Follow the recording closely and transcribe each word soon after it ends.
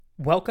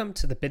Welcome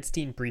to the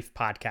Bitstein Brief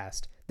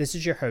Podcast. This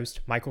is your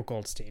host, Michael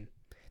Goldstein.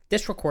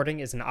 This recording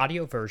is an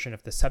audio version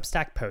of the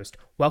Substack post,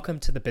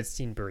 Welcome to the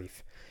Bitstein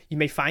Brief. You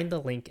may find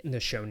the link in the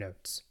show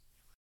notes.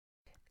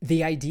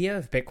 The idea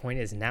of Bitcoin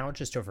is now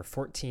just over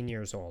 14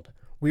 years old.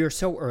 We are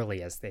so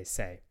early, as they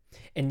say.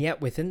 And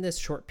yet, within this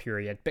short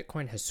period,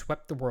 Bitcoin has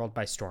swept the world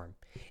by storm.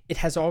 It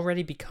has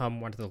already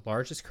become one of the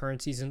largest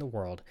currencies in the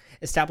world,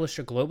 established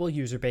a global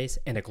user base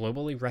and a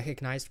globally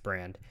recognized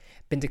brand,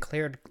 been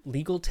declared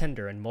legal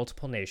tender in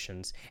multiple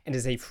nations, and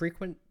is a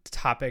frequent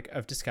topic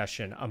of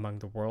discussion among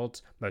the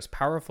world's most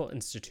powerful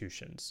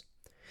institutions.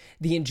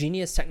 The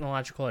ingenious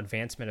technological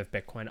advancement of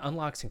Bitcoin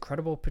unlocks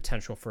incredible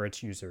potential for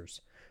its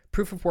users.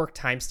 Proof-of-work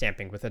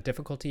timestamping with a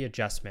difficulty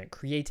adjustment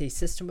creates a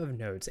system of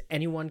nodes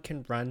anyone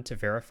can run to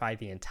verify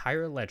the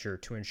entire ledger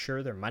to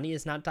ensure their money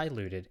is not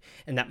diluted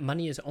and that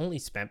money is only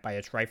spent by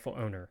its rightful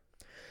owner.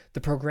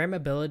 The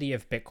programmability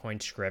of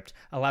Bitcoin script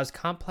allows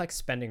complex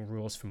spending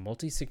rules from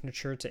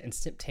multi-signature to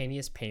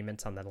instantaneous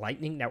payments on the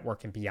Lightning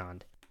Network and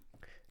beyond.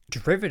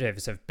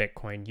 Derivatives of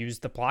Bitcoin use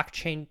the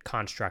blockchain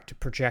construct to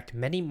project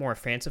many more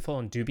fanciful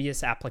and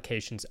dubious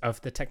applications of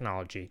the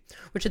technology,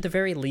 which at the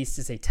very least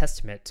is a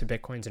testament to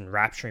Bitcoin's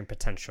enrapturing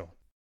potential.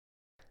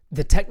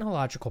 The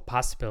technological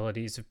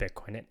possibilities of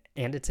Bitcoin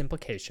and its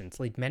implications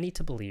lead many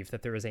to believe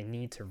that there is a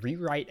need to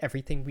rewrite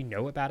everything we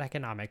know about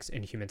economics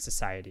and human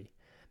society.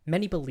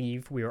 Many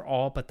believe we are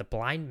all but the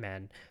blind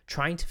men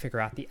trying to figure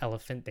out the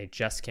elephant they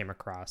just came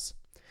across.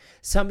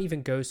 Some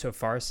even go so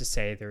far as to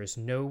say there is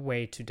no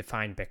way to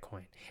define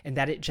Bitcoin, and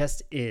that it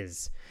just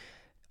is.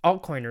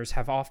 Altcoiners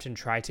have often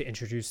tried to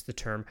introduce the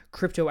term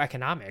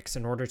crypto-economics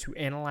in order to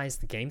analyze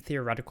the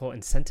game-theoretical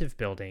incentive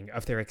building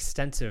of their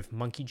extensive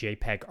monkey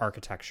JPEG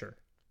architecture.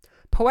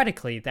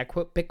 Poetically, that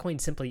quote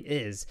Bitcoin simply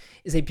is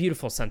a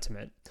beautiful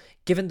sentiment.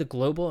 Given the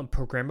global and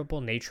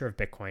programmable nature of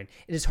Bitcoin,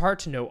 it is hard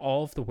to know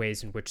all of the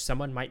ways in which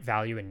someone might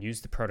value and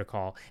use the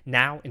protocol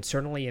now and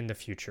certainly in the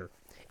future.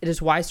 It is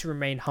wise to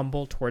remain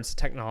humble towards the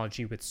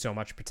technology with so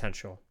much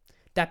potential.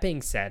 That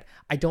being said,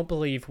 I don't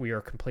believe we are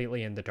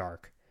completely in the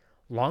dark.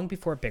 Long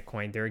before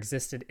Bitcoin, there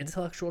existed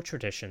intellectual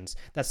traditions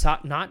that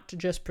sought not to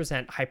just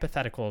present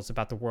hypotheticals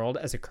about the world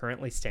as it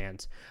currently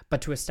stands,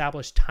 but to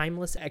establish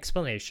timeless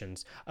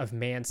explanations of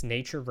man's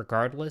nature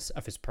regardless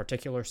of his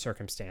particular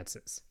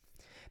circumstances.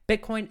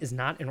 Bitcoin is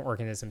not an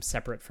organism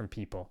separate from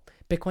people.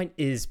 Bitcoin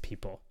is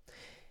people.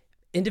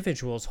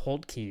 Individuals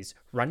hold keys,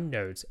 run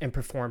nodes, and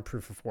perform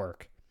proof of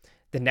work.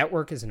 The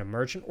network is an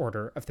emergent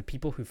order of the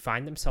people who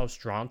find themselves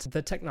drawn to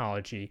the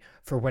technology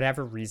for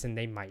whatever reason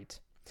they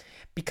might.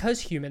 Because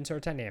humans are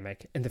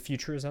dynamic and the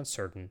future is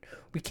uncertain,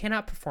 we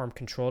cannot perform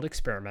controlled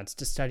experiments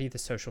to study the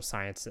social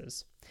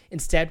sciences.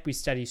 Instead, we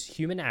study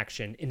human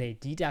action in a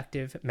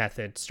deductive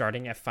method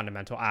starting at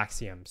fundamental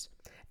axioms.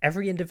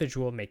 Every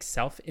individual makes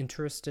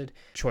self-interested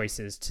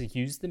choices to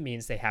use the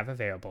means they have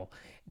available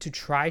to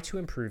try to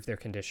improve their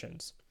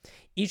conditions.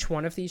 Each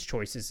one of these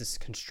choices is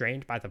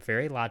constrained by the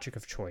very logic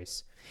of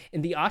choice.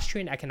 In the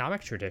Austrian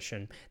economic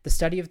tradition, the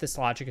study of this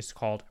logic is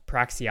called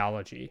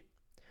praxeology.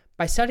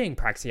 By studying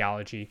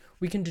praxeology,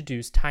 we can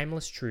deduce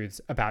timeless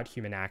truths about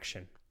human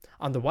action.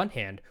 On the one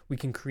hand, we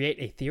can create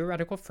a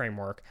theoretical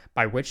framework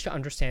by which to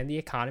understand the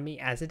economy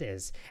as it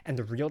is and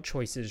the real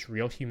choices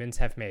real humans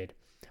have made,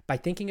 by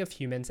thinking of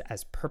humans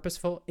as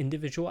purposeful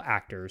individual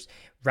actors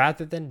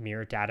rather than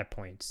mere data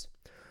points.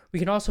 We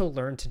can also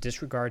learn to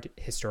disregard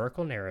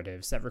historical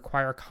narratives that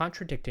require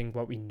contradicting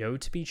what we know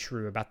to be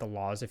true about the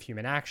laws of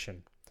human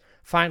action.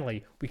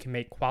 Finally, we can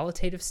make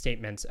qualitative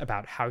statements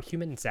about how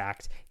humans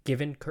act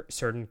given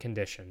certain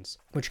conditions,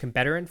 which can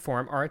better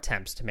inform our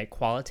attempts to make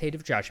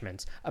qualitative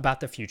judgments about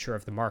the future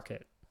of the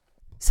market.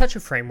 Such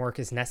a framework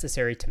is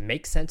necessary to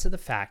make sense of the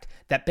fact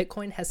that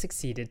Bitcoin has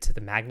succeeded to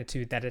the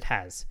magnitude that it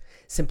has.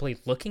 Simply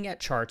looking at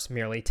charts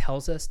merely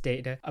tells us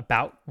data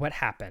about what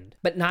happened,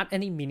 but not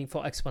any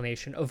meaningful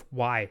explanation of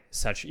why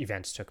such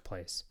events took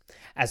place.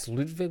 As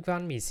Ludwig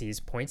von Mises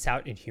points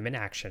out in Human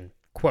Action,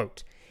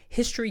 quote,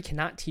 "History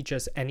cannot teach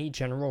us any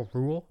general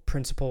rule,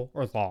 principle,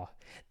 or law.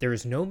 There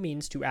is no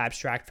means to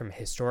abstract from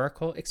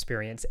historical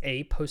experience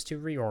a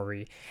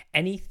posteriori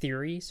any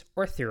theories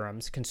or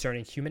theorems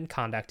concerning human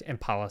conduct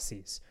and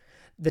policies.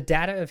 The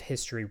data of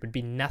history would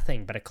be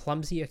nothing but a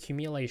clumsy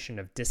accumulation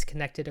of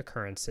disconnected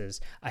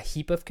occurrences, a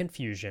heap of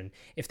confusion,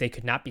 if they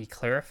could not be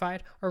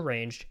clarified,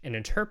 arranged, and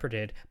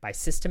interpreted by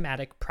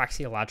systematic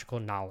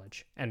praxeological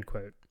knowledge." End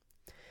quote.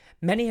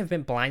 Many have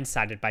been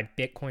blindsided by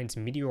Bitcoin's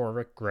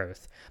meteoric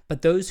growth,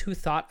 but those who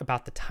thought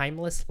about the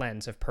timeless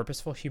lens of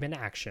purposeful human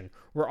action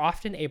were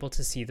often able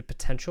to see the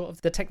potential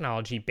of the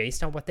technology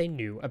based on what they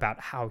knew about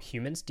how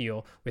humans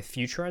deal with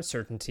future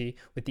uncertainty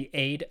with the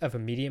aid of a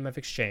medium of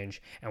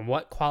exchange and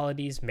what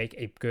qualities make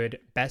a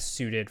good best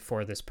suited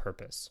for this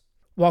purpose.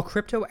 While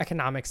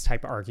crypto-economics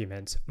type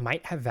arguments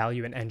might have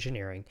value in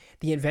engineering,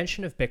 the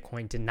invention of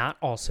Bitcoin did not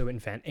also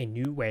invent a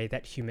new way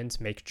that humans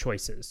make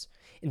choices.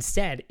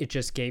 Instead, it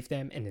just gave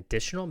them an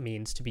additional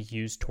means to be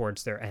used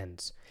towards their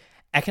ends.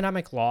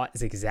 Economic law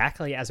is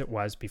exactly as it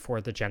was before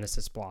the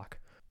Genesis block.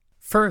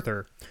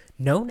 Further,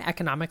 known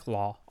economic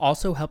law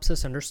also helps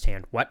us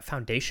understand what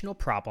foundational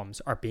problems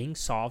are being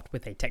solved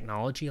with a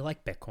technology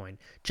like Bitcoin,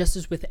 just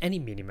as with any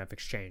medium of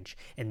exchange,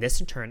 and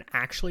this in turn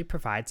actually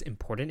provides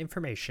important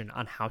information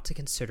on how to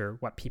consider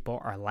what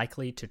people are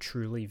likely to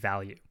truly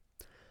value.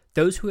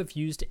 Those who have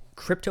used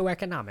crypto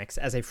economics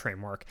as a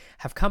framework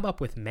have come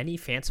up with many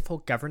fanciful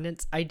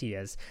governance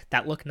ideas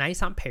that look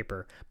nice on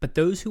paper, but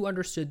those who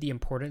understood the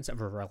importance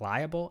of a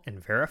reliable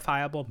and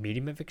verifiable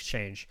medium of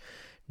exchange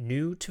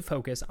knew to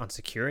focus on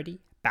security,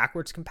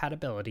 backwards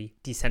compatibility,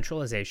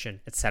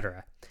 decentralization,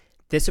 etc.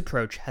 This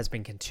approach has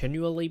been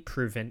continually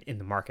proven in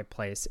the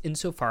marketplace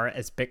insofar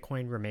as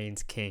Bitcoin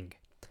remains king.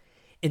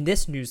 In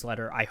this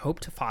newsletter, I hope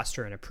to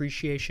foster an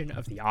appreciation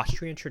of the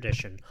Austrian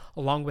tradition,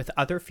 along with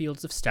other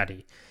fields of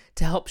study,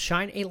 to help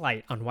shine a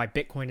light on why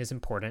Bitcoin is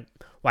important,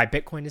 why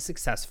Bitcoin is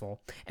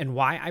successful, and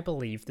why I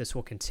believe this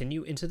will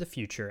continue into the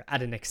future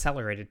at an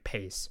accelerated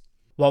pace.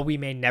 While we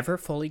may never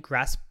fully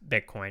grasp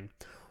Bitcoin,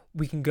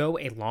 we can go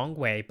a long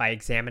way by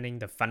examining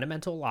the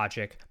fundamental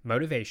logic,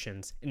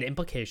 motivations, and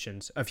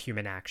implications of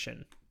human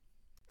action.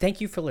 Thank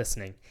you for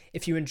listening.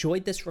 If you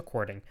enjoyed this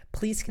recording,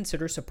 please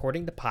consider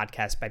supporting the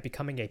podcast by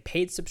becoming a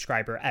paid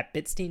subscriber at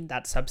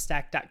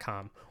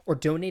bitstein.substack.com or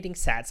donating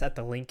sats at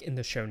the link in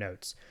the show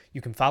notes.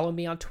 You can follow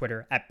me on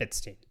Twitter at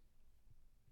Bitstein.